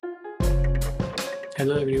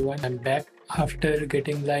Hello everyone, I'm back. After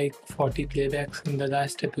getting like 40 playbacks in the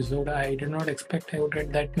last episode, I did not expect I would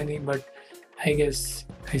get that many, but I guess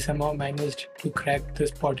I somehow managed to crack the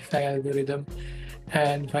Spotify algorithm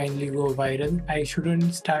and finally go viral. I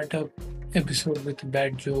shouldn't start a episode with a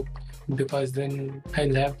bad joke because then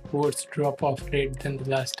I'll have worse drop off rate than the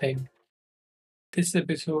last time. This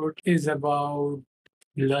episode is about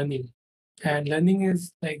learning. And learning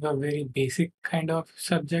is like a very basic kind of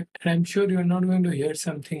subject. And I'm sure you're not going to hear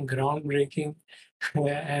something groundbreaking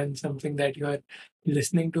and something that you are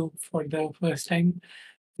listening to for the first time.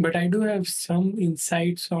 But I do have some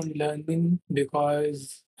insights on learning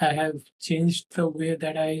because I have changed the way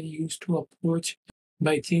that I used to approach.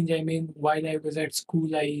 By change, I mean while I was at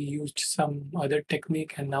school, I used some other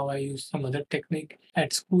technique, and now I use some other technique.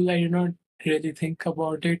 At school, I did not really think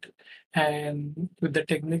about it. And with the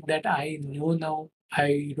technique that I know now,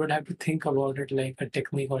 I don't have to think about it like a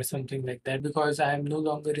technique or something like that because I am no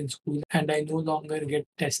longer in school and I no longer get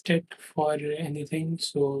tested for anything.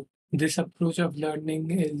 So this approach of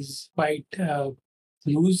learning is quite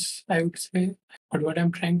loose, I would say. But what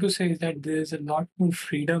I'm trying to say is that there is a lot more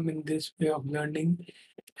freedom in this way of learning,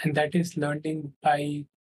 and that is learning by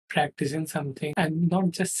practicing something and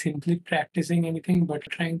not just simply practicing anything, but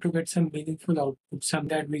trying to get some meaningful output, something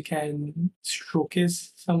that we can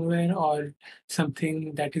showcase somewhere or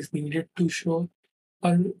something that is needed to show.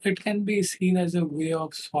 Or it can be seen as a way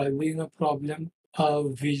of solving a problem, a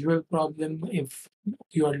visual problem. If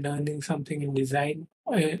you are learning something in design,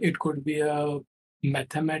 it could be a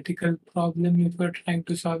mathematical problem if you're trying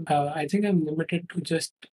to solve. I think I'm limited to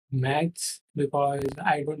just maths because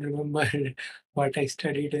I don't remember what I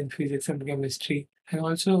studied in physics and chemistry. And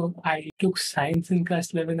also, I took science in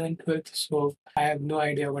class 11 and 12th, so I have no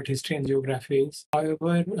idea what history and geography is.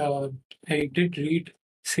 However, I did read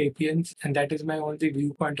Sapiens, and that is my only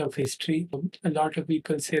viewpoint of history. A lot of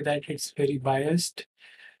people say that it's very biased,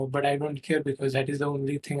 but I don't care because that is the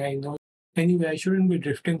only thing I know. Anyway, I shouldn't be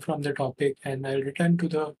drifting from the topic, and I'll return to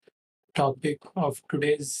the topic of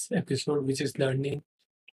today's episode, which is learning.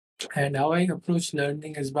 And how I approach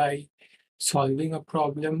learning is by solving a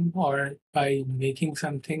problem or by making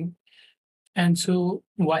something. And so,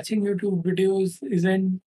 watching YouTube videos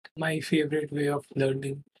isn't my favorite way of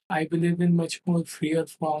learning. I believe in much more freer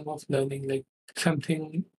form of learning, like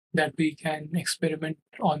something that we can experiment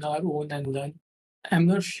on our own and learn. I'm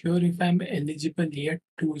not sure if I'm eligible yet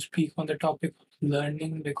to speak on the topic of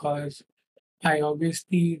learning because I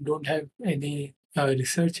obviously don't have any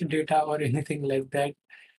research data or anything like that.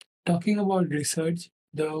 Talking about research,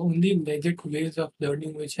 the only legit ways of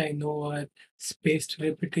learning which I know are spaced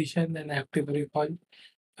repetition and active recall.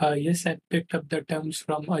 Yes, I picked up the terms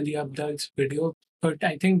from Ali Abdal's video, but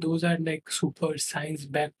I think those are like super science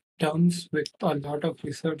backed terms with a lot of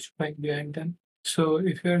research going behind them. So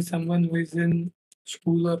if you're someone who is in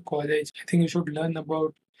school or college, I think you should learn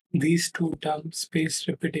about these two terms, spaced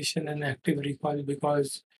repetition and active recall,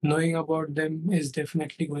 because knowing about them is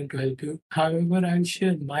definitely going to help you. However, I'll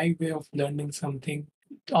share my way of learning something.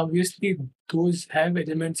 Obviously, those have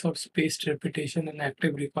elements of spaced repetition and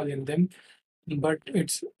active recall in them, but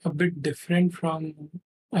it's a bit different from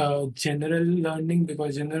general learning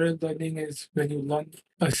because general learning is when you learn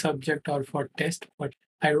a subject or for test, but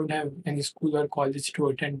I don't have any school or college to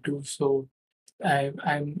attend to, so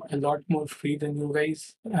I'm a lot more free than you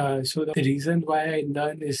guys. So the reason why I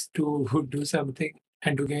learn is to do something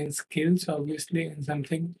and to gain skills, obviously, in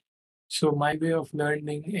something. So my way of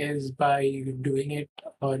learning is by doing it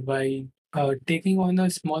or by taking on a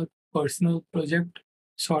small personal project,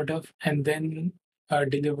 sort of, and then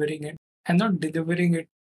delivering it, and not delivering it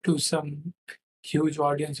to some huge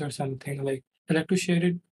audience or something. Like I like to share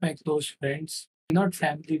it with my close friends, not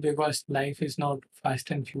family, because life is not fast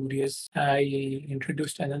and furious. I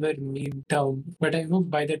introduced another meme term, but I hope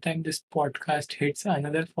by the time this podcast hits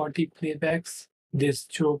another 40 playbacks, this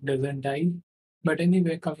joke doesn't die. But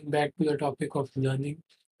anyway, coming back to the topic of learning,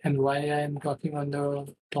 and why I am talking on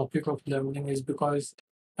the topic of learning is because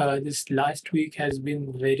this last week has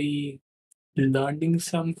been very learning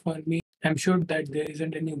some for me. I'm sure that there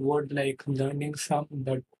isn't any word like learning some,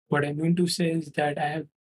 but what I'm going to say is that I have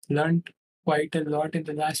learned quite a lot in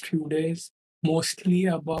the last few days, mostly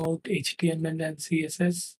about HTML and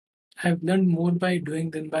CSS. I've learned more by doing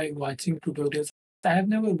than by watching tutorials. I have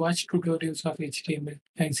never watched tutorials of HTML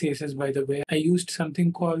and CSS, by the way. I used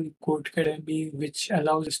something called Codecademy, which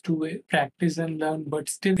allows us to practice and learn, but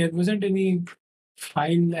still there wasn't any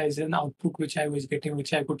file as an output which I was getting,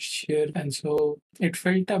 which I could share. And so it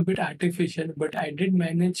felt a bit artificial, but I did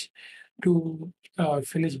manage to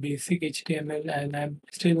finish basic HTML, and I'm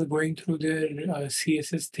still going through their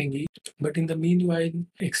CSS thingy. But in the meanwhile,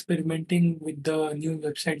 experimenting with the new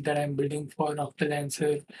website that I'm building for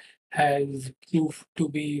Octalancer has proved to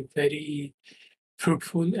be very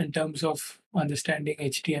fruitful in terms of understanding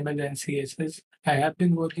HTML and CSS. I have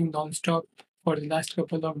been working nonstop for the last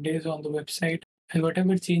couple of days on the website, and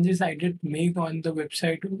whatever changes I did make on the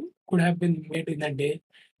website could have been made in a day,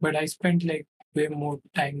 but I spent like way more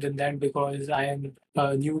time than that because I am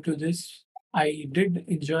new to this. I did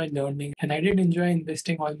enjoy learning and I did enjoy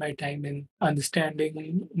investing all my time in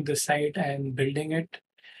understanding the site and building it.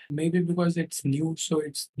 Maybe because it's new, so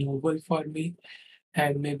it's novel for me,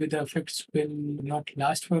 and maybe the effects will not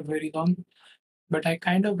last for very long. But I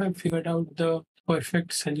kind of have figured out the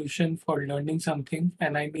perfect solution for learning something.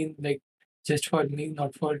 And I mean, like, just for me,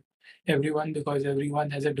 not for everyone, because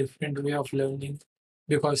everyone has a different way of learning.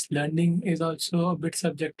 Because learning is also a bit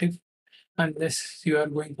subjective, unless you are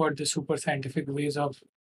going for the super scientific ways of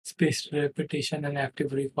spaced repetition and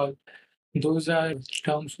active recall. Those are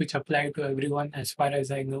terms which apply to everyone as far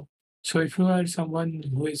as I know. So if you are someone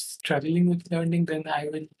who is struggling with learning, then I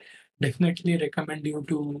will definitely recommend you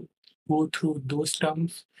to go through those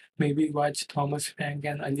terms. Maybe watch Thomas Frank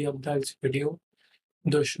and Ali Abdal's video.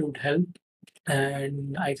 Those should help.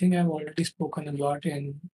 And I think I've already spoken a lot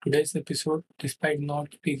in today's episode, despite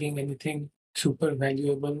not speaking anything super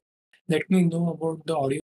valuable. Let me know about the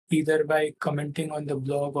audio either by commenting on the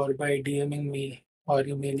blog or by DMing me or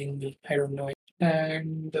emailing me. I don't know.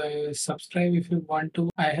 And subscribe if you want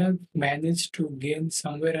to. I have managed to gain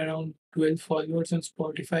somewhere around 12 followers on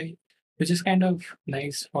Spotify, which is kind of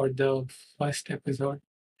nice for the first episode.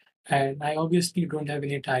 And I obviously don't have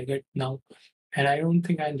any target now. And I don't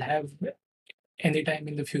think I'll have anytime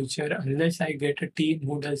in the future unless I get a team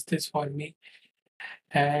who does this for me.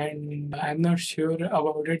 And I'm not sure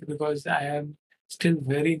about it because I am still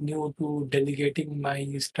very new to delegating my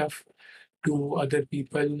stuff to other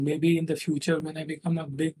people. Maybe in the future when I become a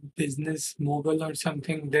big business mogul or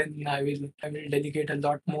something, then I will delegate a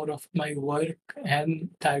lot more of my work and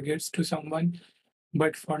targets to someone.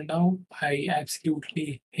 But for now, I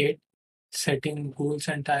absolutely hate setting goals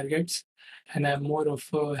and targets, and I'm more of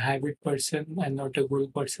a habit person and not a goal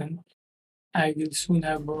person. I will soon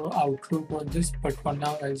have a outro for this, but for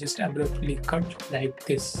now I'll just abruptly cut like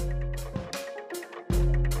this.